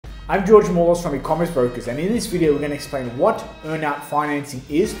I'm Moulos from e-commerce brokers, and in this video we're going to explain what earnout financing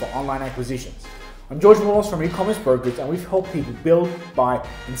is for online acquisitions. I'm Moulos from e-commerce brokers, and we've helped people build, buy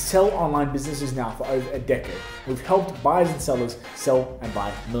and sell online businesses now for over a decade. We've helped buyers and sellers sell and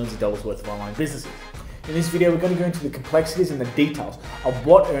buy millions of dollars worth of online businesses. In this video we're going to go into the complexities and the details of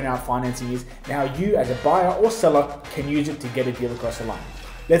what earnout financing is and how you as a buyer or seller can use it to get a deal across the line.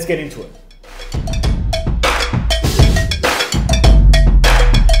 Let's get into it.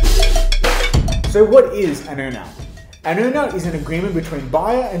 So what is an earnout? An earnout is an agreement between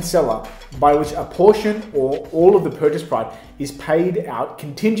buyer and seller by which a portion or all of the purchase price is paid out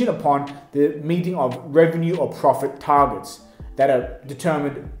contingent upon the meeting of revenue or profit targets that are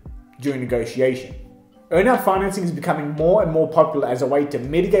determined during negotiation. Earnout financing is becoming more and more popular as a way to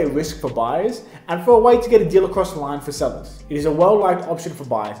mitigate risk for buyers and for a way to get a deal across the line for sellers. It is a well-liked option for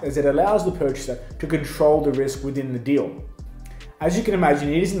buyers as it allows the purchaser to control the risk within the deal. As you can imagine,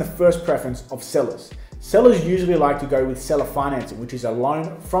 it is in the first preference of sellers. Sellers usually like to go with seller financing, which is a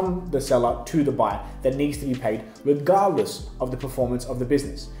loan from the seller to the buyer that needs to be paid regardless of the performance of the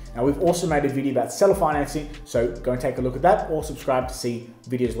business. Now, we've also made a video about seller financing, so go and take a look at that or subscribe to see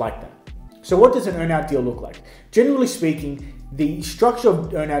videos like that. So what does an earnout deal look like? Generally speaking, the structure of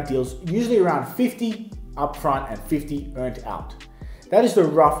earnout deals usually around 50 upfront and 50 earned out. That is the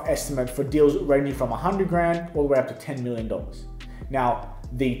rough estimate for deals ranging from 100 grand all the way up to $10 million. Now,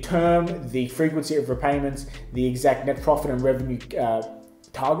 the term, the frequency of repayments, the exact net profit and revenue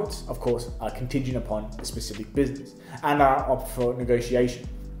targets, of course, are contingent upon a specific business and are up for negotiation,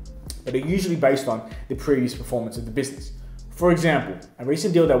 but are usually based on the previous performance of the business. For example, a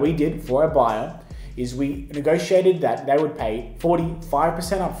recent deal that we did for a buyer is we negotiated that they would pay 45%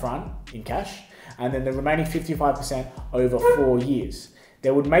 upfront in cash and then the remaining 55% over 4 years. They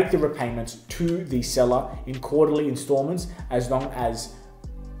would make the repayments to the seller in quarterly installments as long as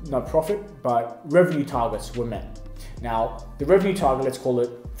not profit, but revenue targets were met. Now, the revenue target, let's call it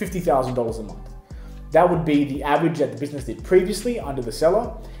 $50,000 a month. That would be the average that the business did previously under the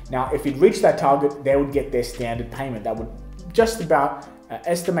seller. Now, if it reached that target, they would get their standard payment. That would just about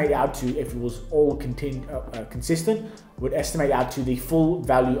estimate out to, if it was all consistent, would estimate out to the full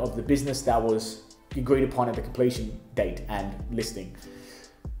value of the business that was agreed upon at the completion date and listing.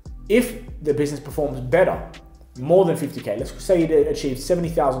 If the business performs better, more than 50K, let's say it achieves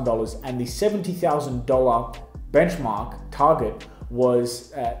 $70,000 and the $70,000 benchmark target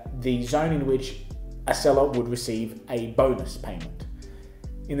was the zone in which a seller would receive a bonus payment.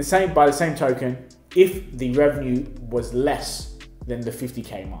 By the same token, if the revenue was less than the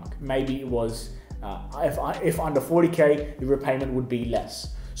 50K mark, maybe it was, if under 40K, the repayment would be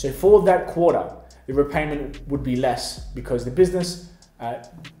less. So for that quarter, the repayment would be less because the business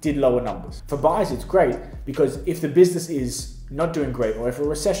did lower numbers. For buyers, it's great because if the business is not doing great, or if a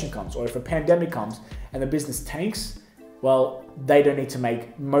recession comes, or if a pandemic comes and the business tanks, well, they don't need to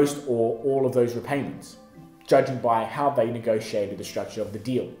make most or all of those repayments, judging by how they negotiated the structure of the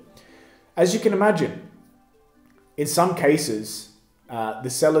deal. As you can imagine, in some cases, the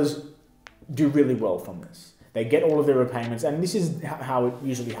sellers do really well from this. They get all of their repayments, and this is how it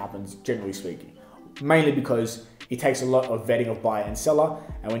usually happens, generally speaking, mainly because it takes a lot of vetting of buyer and seller,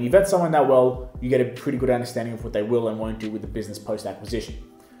 and when you vet someone that well, you get a pretty good understanding of what they will and won't do with the business post-acquisition.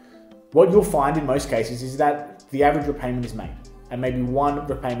 What you'll find in most cases is that the average repayment is made, and maybe one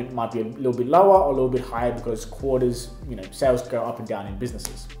repayment might be a little bit lower or a little bit higher because quarters, sales go up and down in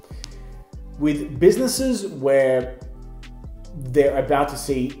businesses. With businesses where they're about to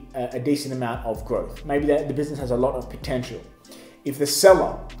see a decent amount of growth, maybe the business has a lot of potential. If the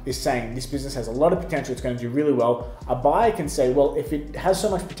seller is saying this business has a lot of potential, it's going to do really well, a buyer can say, well, if it has so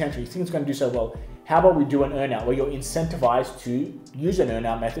much potential, you think it's going to do so well, how about we do an earnout where you're incentivized to use an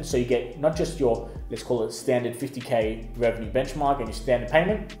earnout method so you get not just your, let's call it standard 50K revenue benchmark and your standard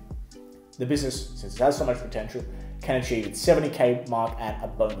payment. The business, since it has so much potential, can achieve its 70K mark and a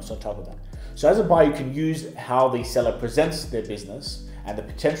bonus on top of that. So as a buyer, you can use how the seller presents their business and the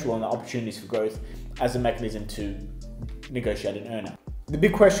potential and the opportunities for growth as a mechanism to negotiate an earnout. The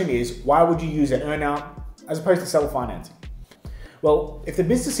big question is, why would you use an earnout as opposed to seller financing? Well, if the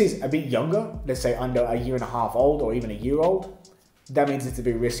business is a bit younger, let's say under a year and a half old or even a year old, that means it's a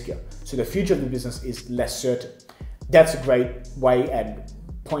bit riskier. So the future of the business is less certain. That's a great way and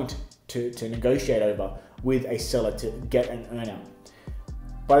point to negotiate over with a seller to get an earnout.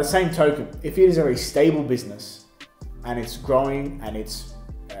 By the same token, if it is a very stable business and it's growing and it's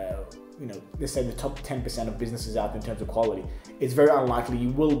let's say the top 10% of businesses out there in terms of quality, it's very unlikely you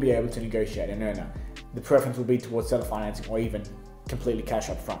will be able to negotiate an earnout. The preference will be towards seller financing or even completely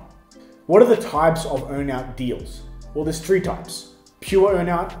cash up front. What are the types of earnout deals? Well, there's 3 types: pure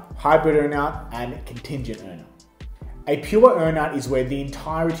earnout, hybrid earnout, and contingent earnout. A pure earnout is where the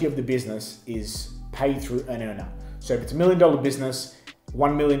entirety of the business is paid through an earnout. So if it's $1 million business,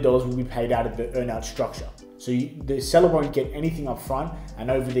 $1 million will be paid out of the earnout structure. So the seller won't get anything up front, and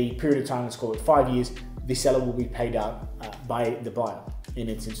over the period of time, let's call it 5 years, the seller will be paid out by the buyer in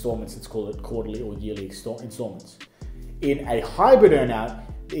its installments. Let's call it quarterly or yearly installments. In a hybrid earnout,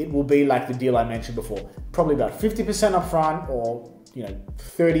 it will be like the deal I mentioned before, probably about 50% upfront, or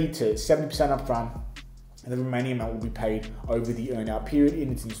 30 to 70% upfront, and the remaining amount will be paid over the earnout period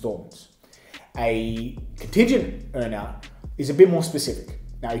in its installments. A contingent earnout is a bit more specific.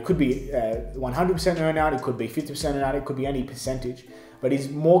 Now, it could be 100% earnout, it could be 50% earnout, it could be any percentage, but it's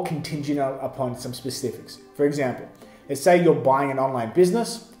more contingent upon some specifics. For example, let's say you're buying an online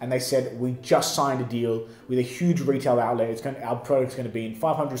business and they said, we just signed a deal with a huge retail outlet. Our product's going to be in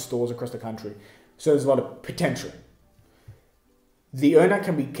 500 stores across the country. So there's a lot of potential. The earnout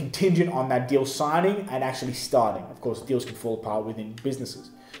can be contingent on that deal signing and actually starting. Of course, deals can fall apart within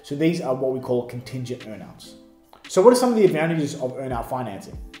businesses. So these are what we call contingent earnouts. So what are some of the advantages of earnout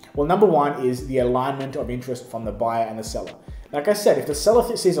financing? Well, number one is the alignment of interest from the buyer and the seller. Like I said, if the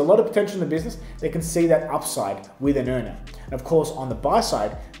seller sees a lot of potential in the business, they can see that upside with an earnout. And of course, on the buy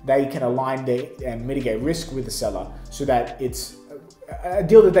side, they can align and mitigate risk with the seller so that it's a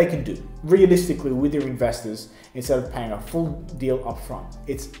deal that they can do realistically with their investors instead of paying a full deal upfront.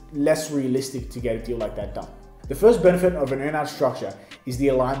 It's less realistic to get a deal like that done. The first benefit of an earnout structure is the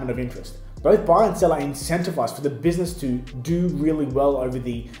alignment of interest. Both buyer and seller are incentivized for the business to do really well over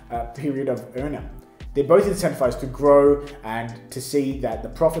the period of earnout. They're both incentivized to grow and to see that the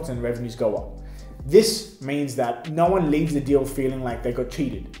profits and revenues go up. This means that no one leaves the deal feeling like they got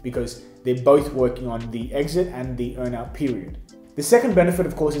cheated because they're both working on the exit and the earnout period. The second benefit,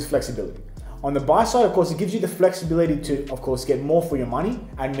 of course, is flexibility. On the buy side, of course, it gives you the flexibility to, of course, get more for your money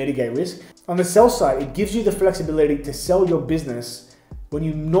and mitigate risk. On the sell side, it gives you the flexibility to sell your business when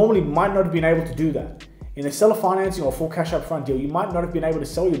you normally might not have been able to do that. In a seller financing or full cash upfront deal, you might not have been able to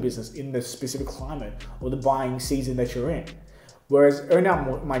sell your business in the specific climate or the buying season that you're in. Whereas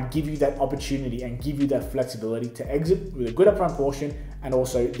earnout might give you that opportunity and give you that flexibility to exit with a good upfront portion and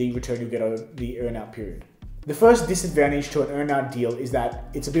also the return you get over the earnout period. The first disadvantage to an earnout deal is that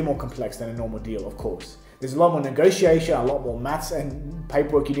it's a bit more complex than a normal deal, of course. There's a lot more negotiation, a lot more maths and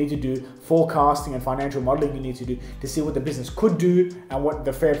paperwork you need to do, forecasting and financial modeling you need to do to see what the business could do and what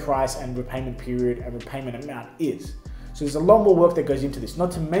the fair price and repayment period and repayment amount is. So there's a lot more work that goes into this,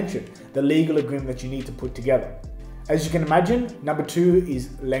 not to mention the legal agreement that you need to put together. As you can imagine, number two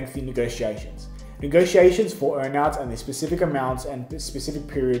is lengthy negotiations. Negotiations for earnouts and the specific amounts and specific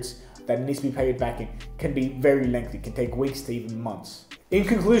periods that needs to be paid back in can be very lengthy, can take weeks to even months. In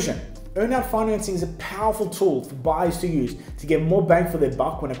conclusion, earnout financing is a powerful tool for buyers to use to get more bang for their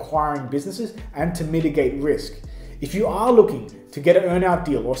buck when acquiring businesses and to mitigate risk. If you are looking to get an earnout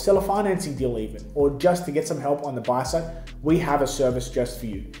deal or sell a financing deal even, or just to get some help on the buy side, we have a service just for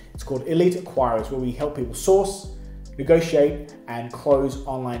you. It's called Elite Acquirers, where we help people source, negotiate, and close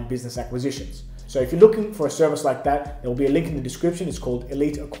online business acquisitions. So if you're looking for a service like that, there will be a link in the description. It's called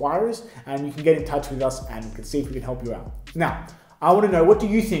Elite Acquirers, and you can get in touch with us and we can see if we can help you out. Now, I want to know, what do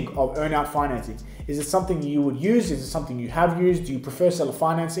you think of earnout financing? Is it something you would use? Is it something you have used? Do you prefer seller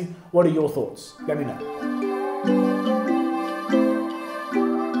financing? What are your thoughts? Let me know.